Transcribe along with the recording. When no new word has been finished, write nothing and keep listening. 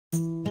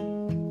Alright,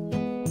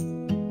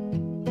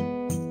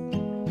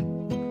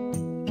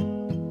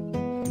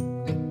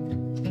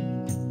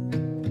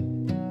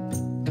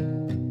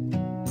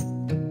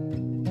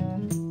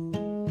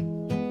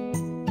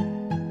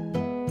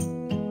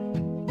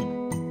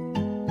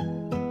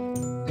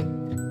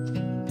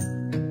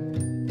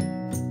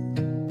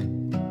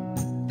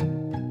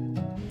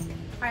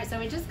 so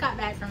we just got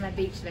back from a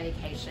beach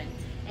vacation,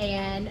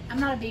 and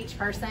I'm not a beach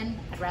person.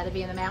 I'd rather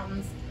be in the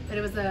mountains, but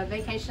it was a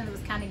vacation that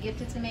was kind of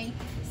gifted to me,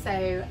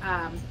 so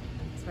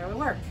that's where we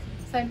were.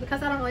 So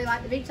because I don't really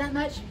like the beach that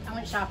much, I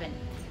went shopping.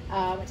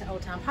 I went to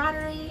Old Town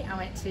Pottery. I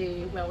went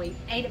to, well, we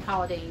ate at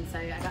Paula Deen, so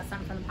I got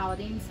something from the Paula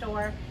Deen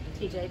store,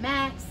 TJ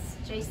Maxx,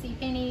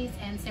 JCPenney's,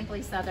 and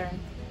Simply Southern,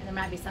 and there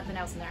might be something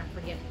else in there, I'm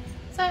forgetting.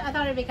 So I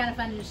thought it'd be kind of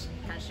fun to just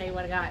kind of show you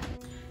what I got.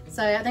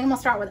 So I think I'm gonna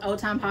start with Old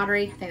Town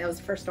Pottery. I think that was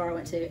the first store I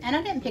went to. And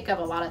I didn't pick up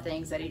a lot of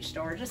things at each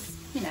store, just,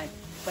 you know,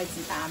 waste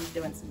some time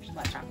doing some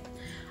shopping.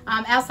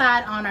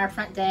 Outside on our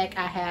front deck,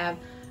 I have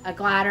a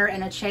glider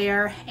and a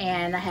chair,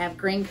 and I have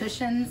green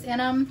cushions in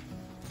them.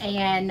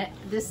 And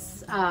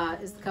this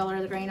is the color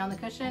of the green on the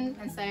cushion.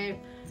 And so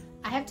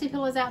I have two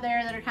pillows out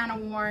there that are kind of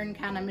worn,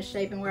 kind of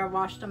misshapen where I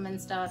washed them and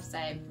stuff, so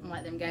I'm gonna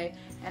let them go.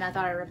 And I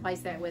thought I'd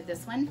replace that with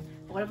this one.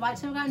 I would have liked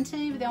to have gotten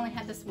two, but they only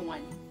had this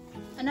one.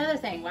 Another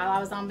thing, while I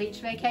was on beach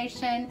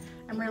vacation,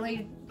 I'm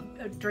really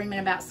dreaming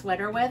about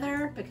sweater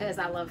weather because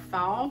I love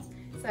fall.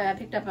 So I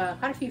picked up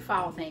quite a few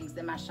fall things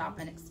in my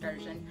shopping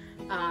excursion.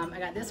 I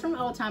got this from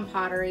Old Town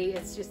Pottery.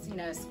 It's just, you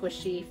know, a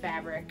squishy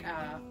fabric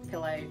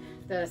pillow.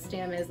 The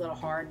stem is a little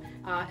hard.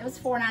 It was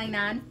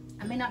 $4.99.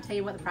 I may not tell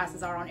you what the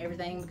prices are on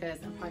everything because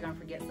I'm probably gonna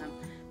forget some,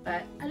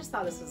 but I just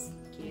thought this was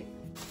cute.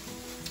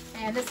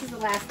 And this is the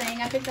last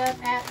thing I picked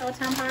up at Old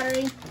Town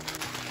Pottery.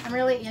 I'm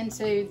really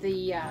into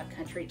the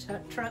country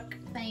truck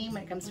theme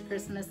when it comes to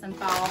Christmas and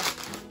fall,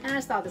 and I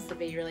just thought this would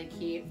be really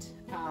cute.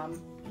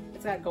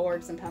 It's got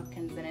gourds and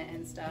pumpkins in it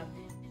and stuff.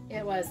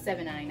 It was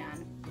 $7.99,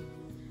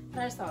 but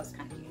I just thought it was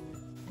kind of cute.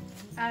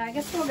 I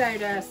guess we'll go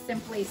to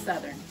Simply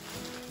Southern.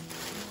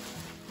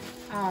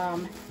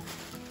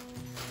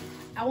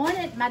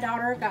 My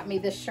daughter got me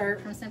this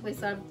shirt from Simply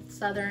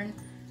Southern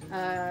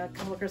a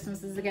couple of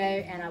Christmases ago,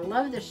 and I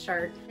love this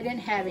shirt. I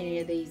didn't have any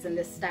of these in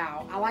this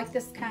style. I like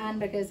this kind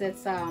because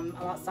it's a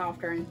lot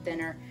softer and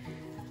thinner.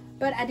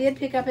 But I did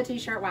pick up a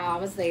t-shirt while I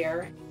was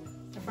there.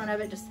 The front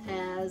of it just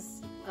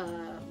has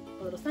a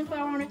little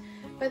sunflower on it,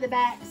 but the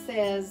back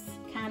says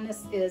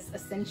kindness is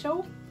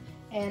essential,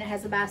 and it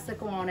has a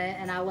bicycle on it,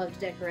 and I love to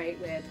decorate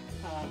with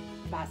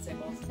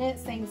bicycles. It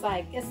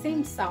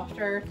seems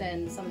softer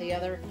than some of the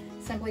other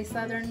Simply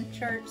Southern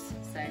shirts,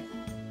 so I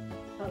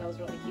thought that was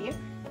really cute.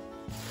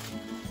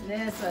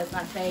 This was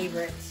my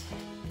favorite.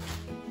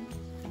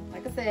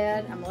 Like I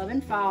said, I'm loving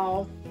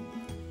fall.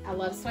 I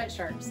love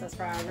sweatshirts. That's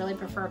why I really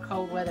prefer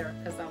cold weather,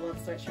 because I love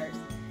sweatshirts.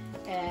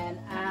 And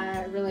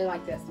I really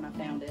like this when I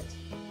found it.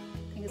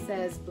 I think it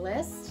says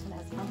Blessed, and it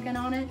has a pumpkin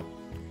on it.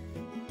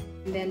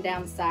 And then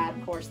down the side,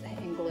 of course,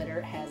 in glitter,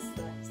 it has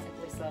the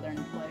Simply Southern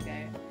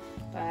logo.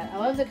 But I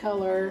love the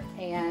color,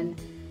 and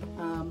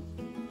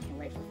can't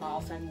wait for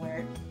fall so I can wear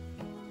it.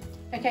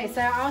 Okay,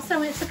 so I also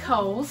went to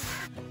Kohl's.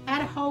 I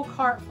had a whole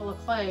cart full of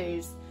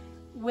clothes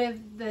with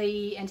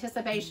the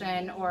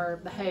anticipation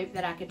or the hope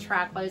that I could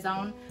try clothes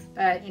on,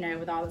 but you know,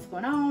 with all that's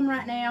going on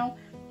right now.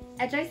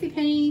 At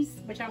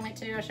JCPenney's, which I went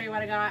to, I'll show you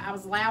what I got, I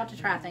was allowed to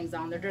try things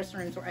on. Their dressing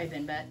rooms were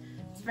open, but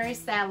I was very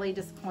sadly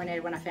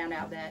disappointed when I found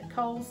out that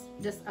Kohl's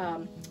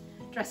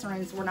dressing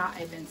rooms were not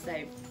open, so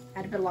I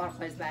had to put a lot of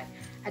clothes back.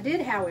 I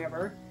did,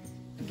 however,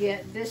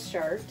 get this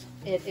shirt.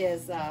 It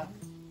is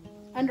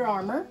Under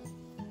Armour,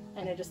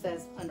 and it just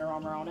says Under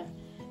Armour on it.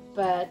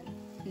 But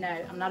no,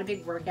 I'm not a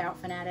big workout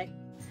fanatic.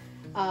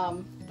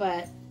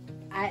 But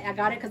I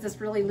got it because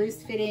it's really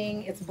loose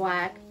fitting. It's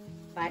black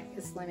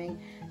is slimming,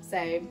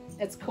 so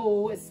it's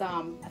cool. It's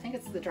I think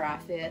it's the dry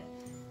fit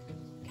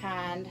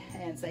kind,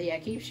 and so yeah,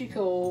 it keeps you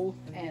cool.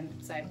 And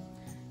so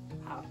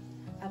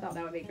I thought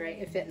that would be great.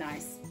 It fit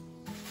nice.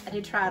 I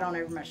did try it on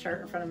over my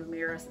shirt in front of a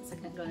mirror since I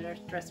couldn't go in the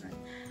dressing room.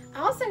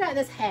 I also got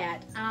this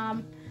hat.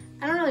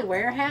 I don't really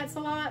wear hats a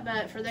lot,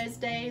 but for those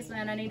days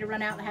when I need to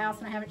run out the house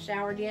and I haven't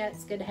showered yet,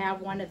 it's good to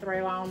have one to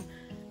throw on.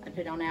 I put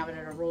it on now, but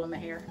it'll ruin my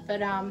hair.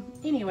 But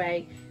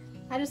anyway,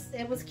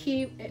 it was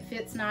cute. It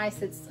fits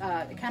nice. It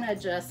kind of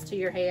adjusts to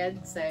your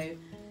head. So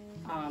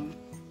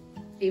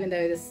even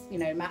though this, you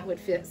know, would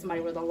fit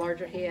somebody with a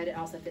larger head, it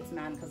also fits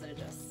mine because it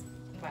adjusts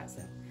quite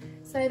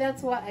so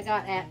that's what I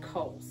got at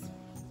Kohl's.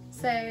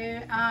 So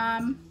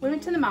we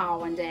went to the mall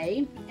one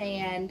day,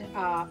 and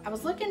I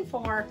was looking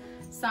for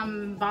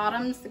some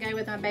bottoms to go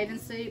with my bathing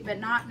suit, but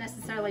not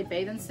necessarily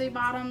bathing suit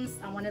bottoms.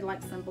 I wanted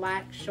like some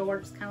black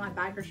shorts, kind of like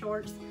biker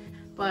shorts,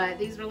 but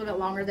these are a little bit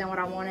longer than what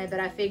I wanted, but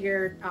I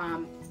figured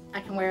I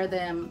can wear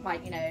them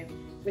like, you know,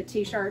 with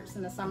t-shirts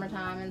in the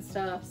summertime and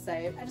stuff. So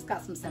I just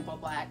got some simple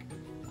black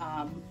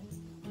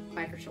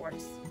biker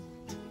shorts.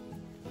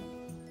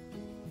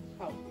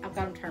 Oh, I've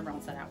got them turned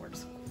around side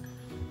outwards.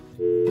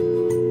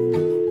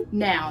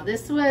 Now,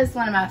 this was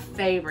one of my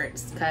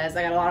favorites because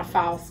I got a lot of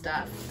fall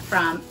stuff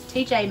from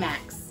TJ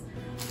Maxx.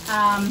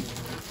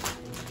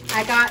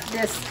 I got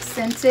this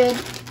scented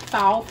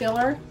fall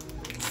filler.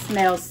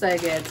 Smells so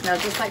good. It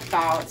smells just like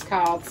fall. It's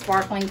called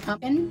Sparkling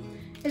Pumpkin.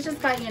 It's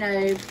just got, you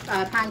know,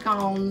 pine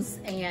cones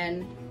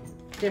and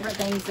different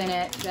things in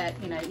it that,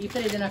 you know, you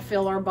put it in a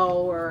filler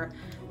bowl, or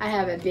I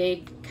have a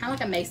big, kind of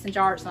like a mason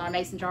jar. It's not a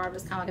mason jar, but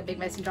it's kind of like a big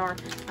mason jar.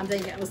 I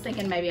was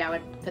thinking maybe I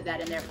would put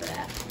that in there for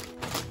that.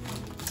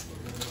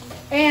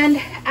 And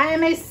I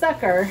am a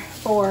sucker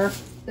for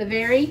the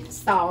very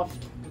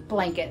soft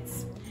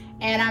blankets.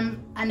 And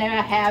I know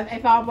I have a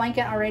fall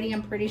blanket already,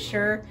 I'm pretty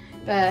sure,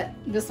 but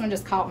this one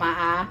just caught my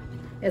eye.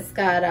 It's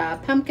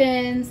got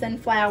pumpkins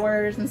and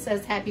flowers and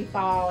says happy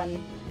fall,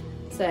 and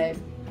so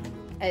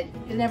it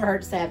never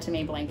hurts to have too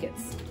many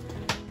blankets.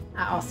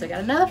 I also got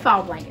another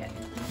fall blanket.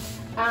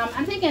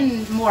 I'm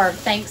thinking more of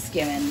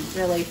Thanksgiving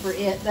really for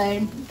it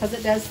though, because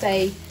it does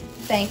say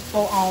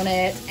thankful on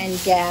it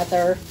and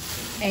gather.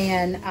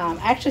 And I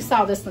actually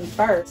saw this one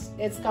first.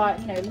 It's got,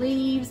 you know,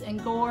 leaves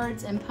and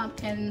gourds and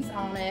pumpkins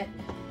on it.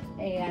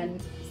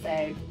 And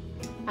so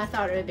I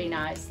thought it would be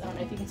nice. I don't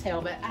know if you can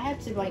tell, but I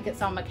have 2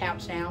 blankets on my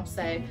couch now.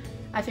 So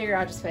I figure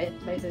I'll just put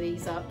both of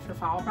these up for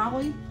fall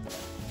probably.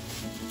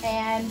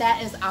 And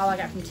that is all I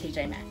got from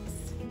TJ Maxx.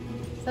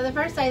 So the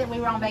first day that we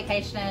were on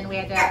vacation, we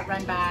had to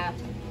run by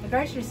the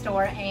grocery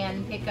store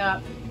and pick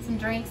up some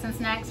drinks and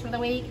snacks for the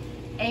week.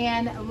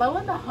 And lo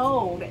and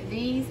behold,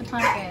 these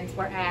pumpkins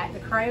were at the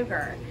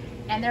Kroger.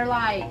 And they're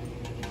like,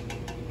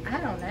 I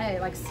don't know,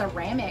 like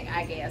ceramic,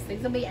 I guess.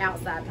 These will be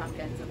outside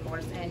pumpkins, of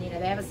course. And, you know,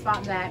 they have a spot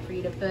in that for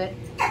you to put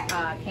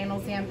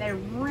candles in. They're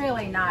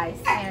really nice.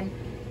 And,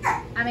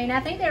 I mean, I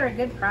think they were a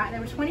good price. They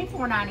were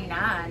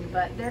 $24.99,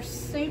 but they're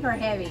super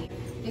heavy.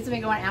 These will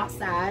be going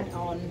outside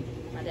on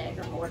my deck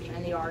or porch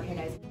in the yard, who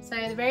knows. So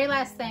the very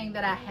last thing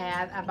that I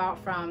have, I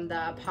bought from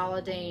the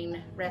Paula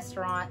Deen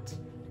restaurant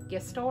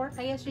gift store,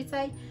 I guess you'd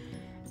say.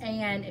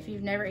 And if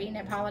you've never eaten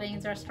at Paula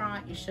Deen's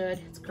restaurant, you should.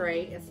 It's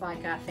great. It's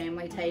like a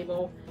family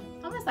table,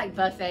 almost like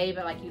buffet,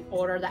 but like you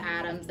order the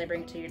items, they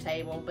bring it to your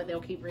table, but they'll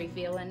keep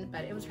refilling.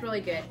 But it was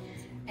really good.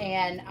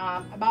 And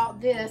I bought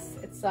this.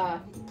 It's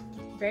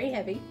very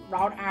heavy,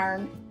 wrought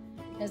iron,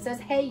 and it says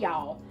 "Hey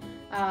y'all."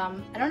 I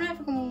don't know if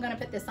I'm gonna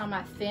put this on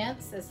my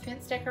fence as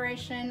fence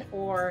decoration,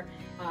 or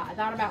I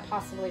thought about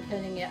possibly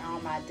putting it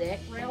on my deck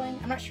railing.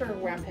 I'm not sure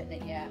where I'm putting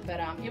it yet, but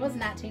it was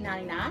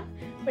 $19.99,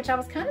 which I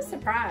was kind of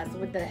surprised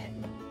with the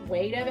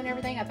weight of it and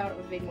everything. I thought it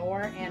would be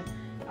more, and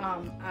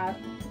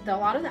a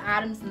lot of the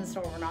items in the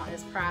store were not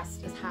as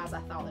priced as high as I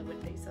thought they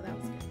would be, so that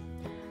was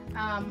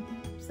good.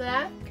 So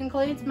that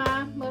concludes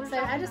my little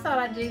video. I just thought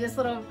I'd do this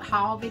little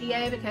haul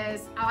video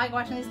because I like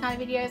watching these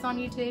kind of videos on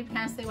YouTube,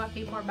 kind of see what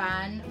people are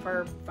buying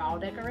for fall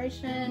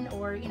decoration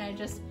or, you know,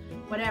 just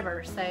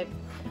whatever. So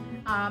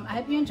I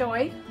hope you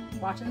enjoyed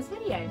watching this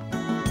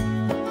video.